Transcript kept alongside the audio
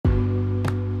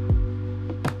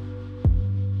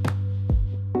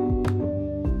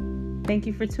Thank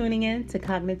you for tuning in to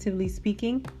Cognitively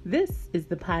Speaking. This is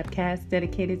the podcast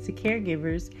dedicated to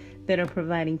caregivers that are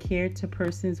providing care to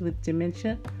persons with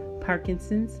dementia,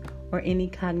 Parkinson's, or any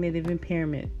cognitive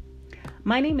impairment.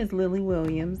 My name is Lily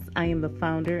Williams. I am the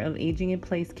founder of Aging in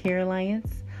Place Care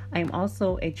Alliance. I am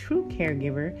also a true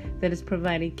caregiver that has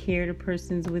provided care to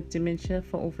persons with dementia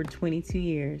for over 22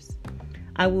 years.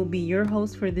 I will be your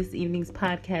host for this evening's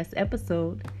podcast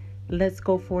episode. Let's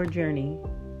go for a journey.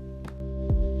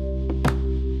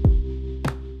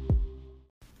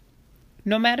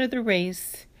 No matter the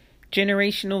race,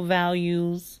 generational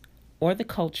values, or the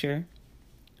culture,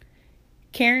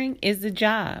 caring is a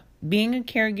job. Being a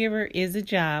caregiver is a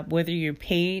job, whether you're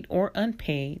paid or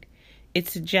unpaid.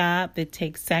 It's a job that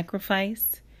takes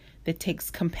sacrifice, that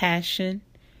takes compassion,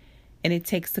 and it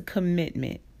takes a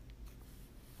commitment.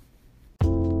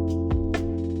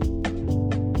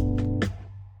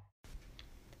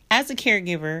 As a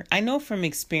caregiver, I know from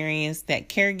experience that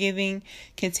caregiving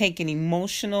can take an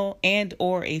emotional and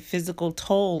or a physical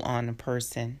toll on a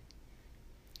person.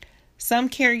 Some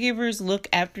caregivers look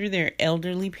after their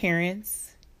elderly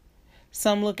parents.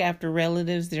 Some look after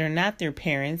relatives that are not their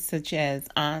parents, such as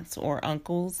aunts or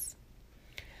uncles.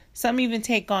 Some even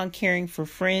take on caring for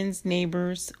friends,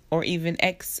 neighbors, or even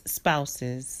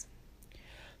ex-spouses.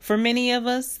 For many of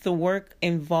us, the work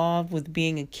involved with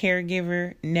being a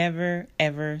caregiver never,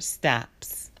 ever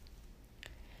stops.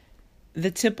 The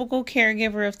typical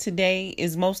caregiver of today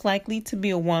is most likely to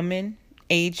be a woman,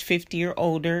 age 50 or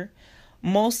older,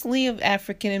 mostly of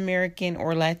African American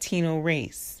or Latino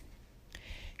race.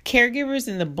 Caregivers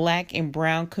in the Black and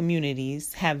Brown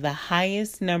communities have the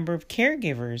highest number of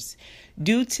caregivers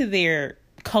due to their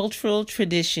cultural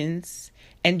traditions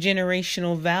and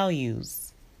generational values.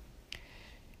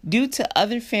 Due to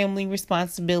other family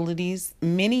responsibilities,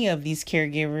 many of these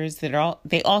caregivers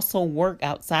they also work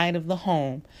outside of the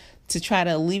home to try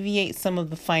to alleviate some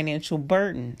of the financial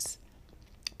burdens,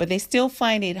 but they still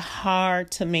find it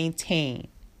hard to maintain.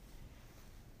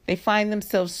 They find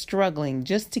themselves struggling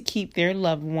just to keep their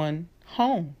loved one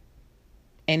home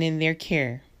and in their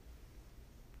care.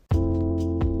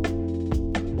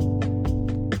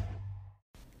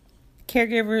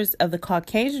 Caregivers of the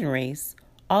Caucasian race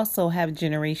also have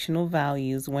generational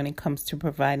values when it comes to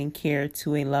providing care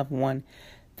to a loved one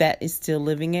that is still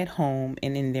living at home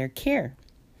and in their care.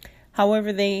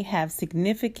 However, they have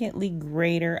significantly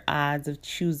greater odds of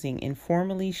choosing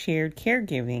informally shared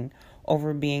caregiving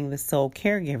over being the sole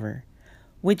caregiver,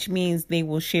 which means they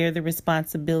will share the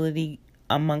responsibility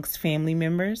amongst family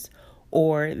members,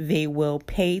 or they will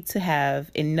pay to have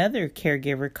another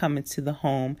caregiver come into the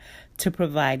home to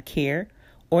provide care,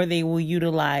 or they will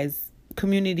utilize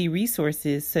community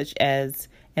resources such as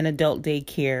an adult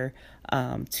daycare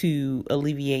to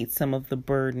alleviate some of the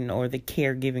burden or the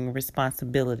caregiving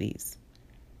responsibilities,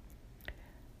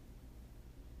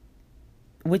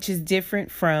 which is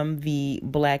different from the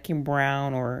Black and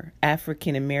Brown or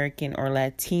African American or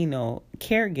Latino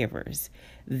caregivers.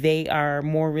 They are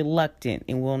more reluctant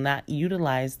and will not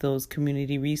utilize those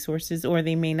community resources, or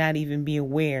they may not even be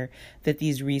aware that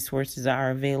these resources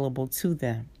are available to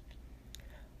them.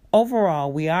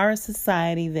 Overall, we are a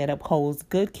society that upholds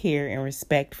good care and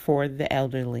respect for the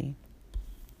elderly.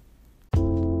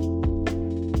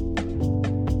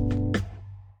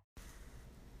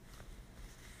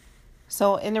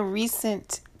 So in a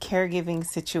recent caregiving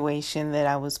situation that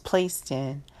I was placed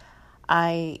in,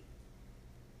 I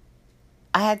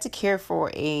had to care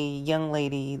for a young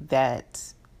lady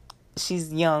that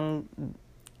she's young,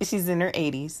 she's in her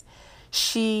 80s.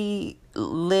 She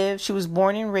was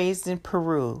born and raised in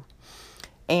Peru,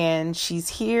 and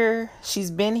she's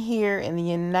been here in the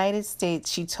United States,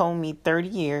 she told me 30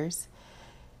 years.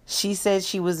 She said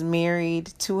she was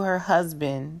married to her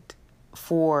husband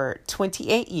for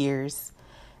 28 years,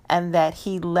 and that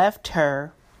he left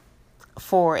her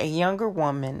for a younger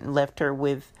woman, left her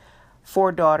with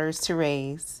 4 daughters to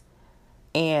raise.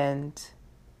 And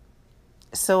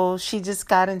so she just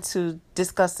got into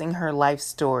discussing her life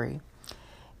story.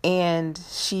 And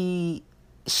she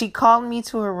called me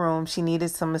to her room. She needed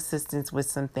some assistance with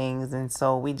some things. And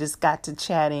so we just got to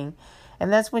chatting.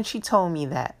 And that's when she told me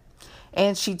that.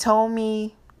 And she told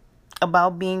me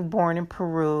about being born in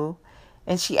Peru.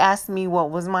 And she asked me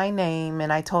what was my name.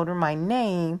 And I told her my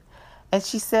name. And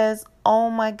she says,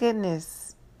 "Oh my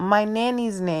goodness, my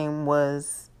nanny's name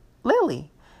was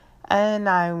Lily." And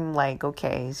I'm like,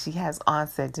 okay, she has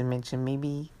onset dementia.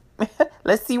 Maybe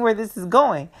let's see where this is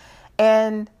going.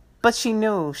 But she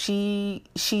knew, she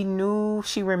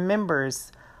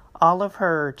remembers all of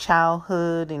her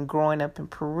childhood and growing up in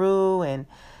Peru. And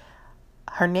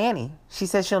her nanny. She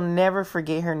says she'll never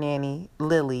forget her nanny,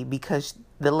 Lily, because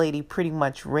the lady pretty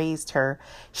much raised her.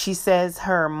 She says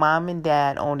her mom and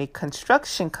dad owned a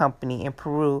construction company in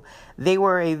Peru. They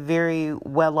were a very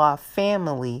well-off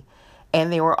family,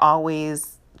 and they were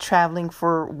always traveling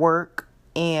for work,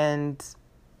 and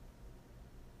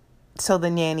so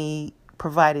the nanny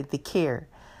provided the care.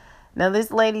 Now,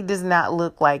 this lady does not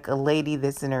look like a lady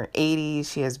that's in her 80s.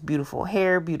 She has beautiful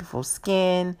hair, beautiful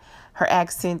skin. Her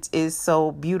accent is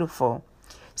so beautiful.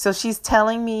 So she's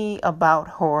telling me about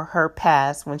her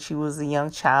past when she was a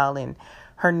young child and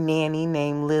her nanny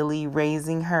named Lily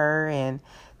raising her. And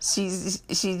she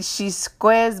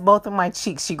squares both of my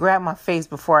cheeks. She grabbed my face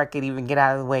before I could even get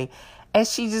out of the way. And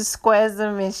she just squares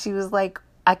them, and she was like,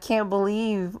 I can't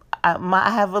believe I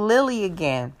have a Lily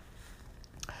again.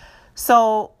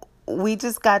 So we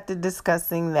just got to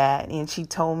discussing that, and she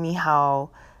told me how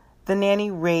the nanny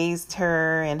raised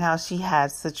her and how she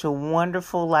had such a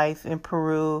wonderful life in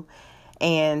Peru,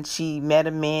 and she met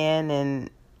a man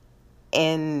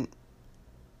and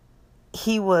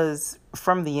he was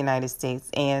from the United States,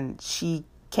 and she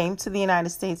came to the United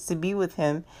States to be with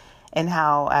him, and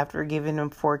how after giving him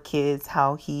 4 kids,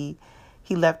 how he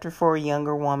left her for a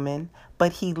younger woman,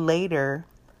 but he later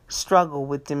struggled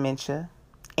with dementia,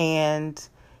 and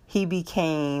he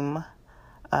became,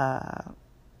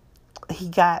 he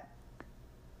got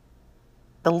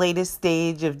the latest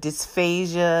stage of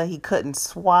dysphagia. He couldn't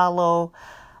swallow,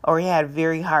 or he had a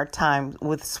very hard time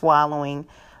with swallowing.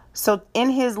 So in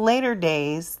his later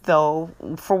days, though,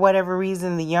 for whatever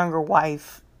reason, the younger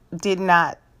wife did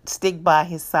not stick by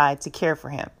his side to care for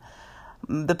him.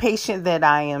 The patient that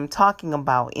I am talking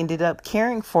about ended up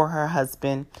caring for her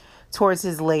husband towards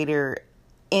his later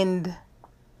end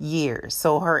years.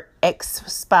 So her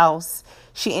ex-spouse,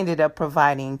 she ended up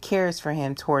providing cares for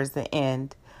him towards the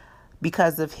end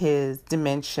because of his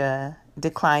dementia,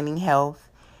 declining health,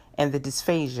 and the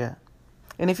dysphagia.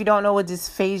 And if you don't know what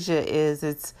dysphagia is,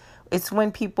 it's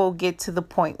when people get to the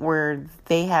point where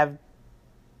they have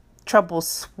trouble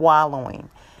swallowing,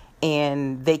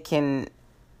 and they can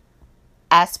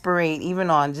aspirate even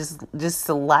on just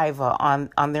saliva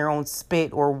on their own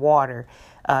spit or water.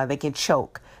 They can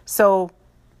choke. So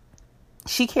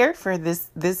she cared for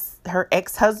her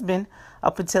ex-husband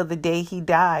up until the day he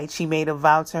died. She made a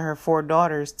vow to her 4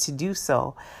 daughters to do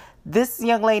so. This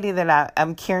young lady that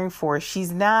I'm caring for,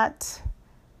 she's not.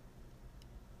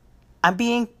 I'm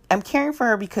caring for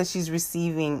her because she's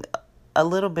receiving a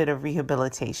little bit of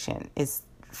rehabilitation. It's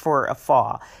for a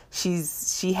fall.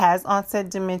 She has onset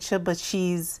dementia, but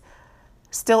she's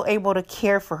still able to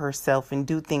care for herself and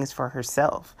do things for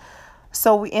herself.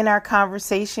 So in our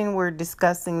conversation, we're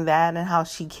discussing that and how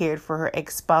she cared for her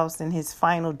ex-spouse in his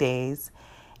final days.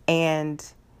 And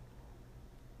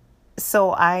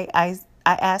so I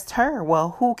asked her,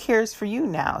 well, who cares for you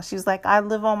now? She's like, I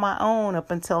live on my own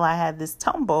up until I had this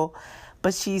tumble.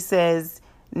 But she says,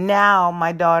 now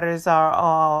my daughters are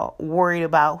all worried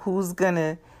about who's going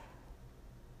to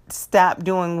stop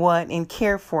doing what and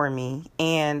care for me.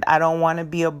 And I don't want to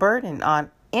be a burden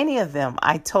on any of them.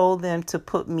 I told them to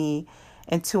put me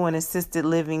into an assisted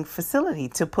living facility,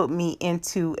 to put me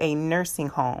into a nursing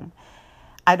home.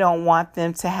 I don't want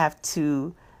them to have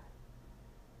to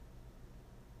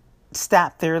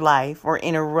stop their life or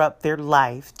interrupt their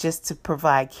life just to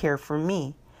provide care for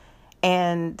me.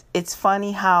 And it's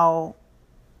funny how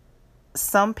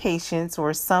some patients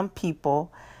or some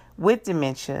people with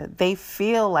dementia, they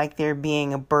feel like they're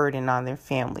being a burden on their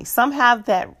family. Some have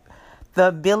the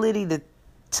ability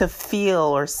to feel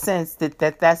or sense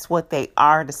that's what they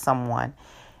are to someone.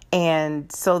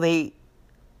 And so they,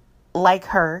 like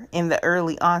her in the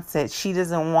early onset, she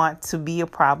doesn't want to be a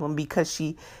problem because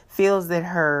she feels that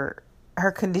her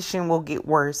condition will get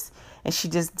worse, and she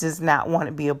just does not want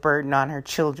to be a burden on her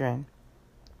children.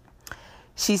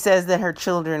 She says that her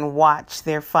children watch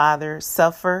their father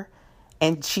suffer,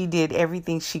 and she did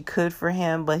everything she could for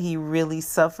him, but he really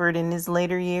suffered in his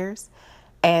later years.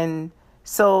 And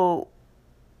so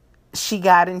she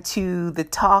got into the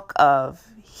talk of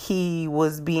he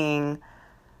was being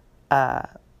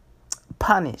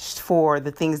punished for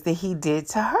the things that he did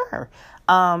to her.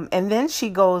 And then she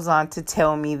goes on to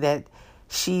tell me that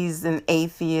she's an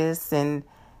atheist and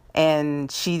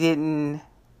she didn't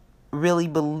really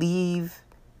believe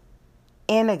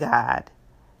in a God,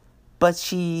 but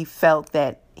she felt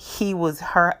that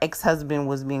her ex-husband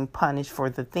was being punished for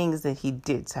the things that he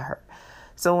did to her.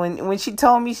 So when she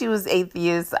told me she was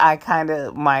atheist, I kind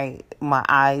of, my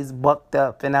eyes bucked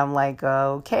up, and I'm like,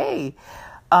 okay.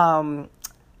 I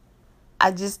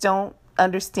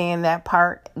understand that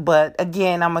part. But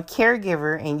again, I'm a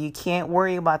caregiver, and you can't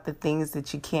worry about the things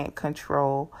that you can't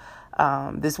control.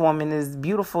 This woman is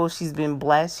beautiful. She's been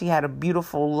blessed. She had a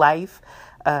beautiful life,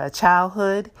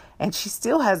 childhood, and she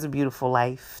still has a beautiful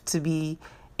life to be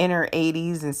in her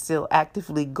 80s and still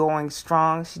actively going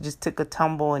strong. She just took a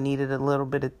tumble and needed a little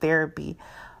bit of therapy.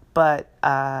 But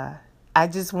I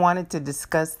just wanted to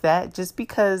discuss that just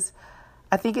because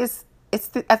I think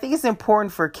it's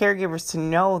important for caregivers to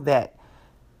know that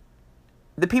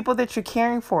the people that you're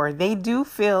caring for, they do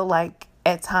feel like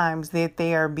at times that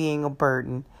they are being a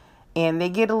burden, and they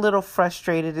get a little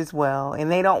frustrated as well,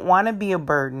 and they don't want to be a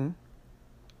burden.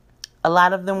 A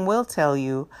lot of them will tell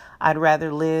you, I'd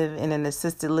rather live in an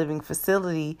assisted living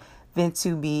facility than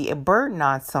to be a burden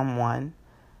on someone.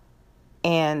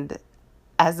 And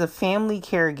as a family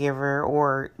caregiver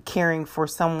or caring for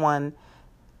someone,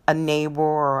 a neighbor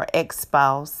or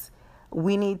ex-spouse,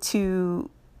 we need to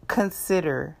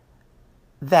consider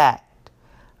that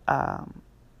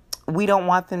we don't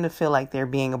want them to feel like they're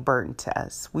being a burden to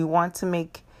us. We want to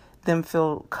make them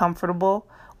feel comfortable.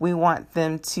 We want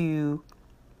them to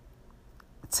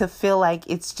feel like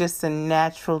it's just a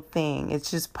natural thing.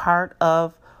 It's just part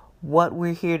of what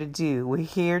we're here to do. We're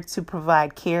here to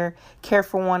provide care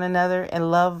for one another,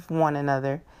 and love one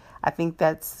another. I think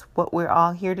that's what we're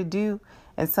all here to do.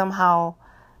 And somehow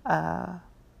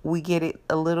we get it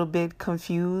a little bit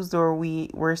confused, or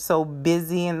we're so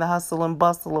busy in the hustle and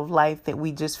bustle of life that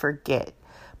we just forget.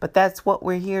 But that's what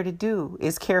we're here to do,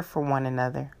 is care for one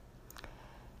another.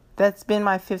 That's been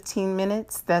my 15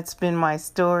 minutes. That's been my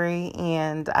story.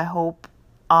 And I hope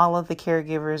all of the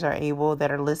caregivers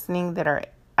that are listening, that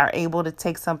are able to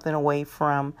take something away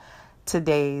from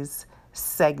today's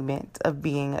segment of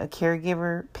being a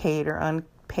caregiver, paid or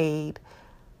unpaid.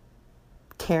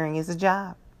 Caring is a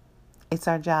job. It's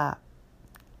our job.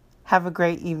 Have a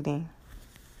great evening.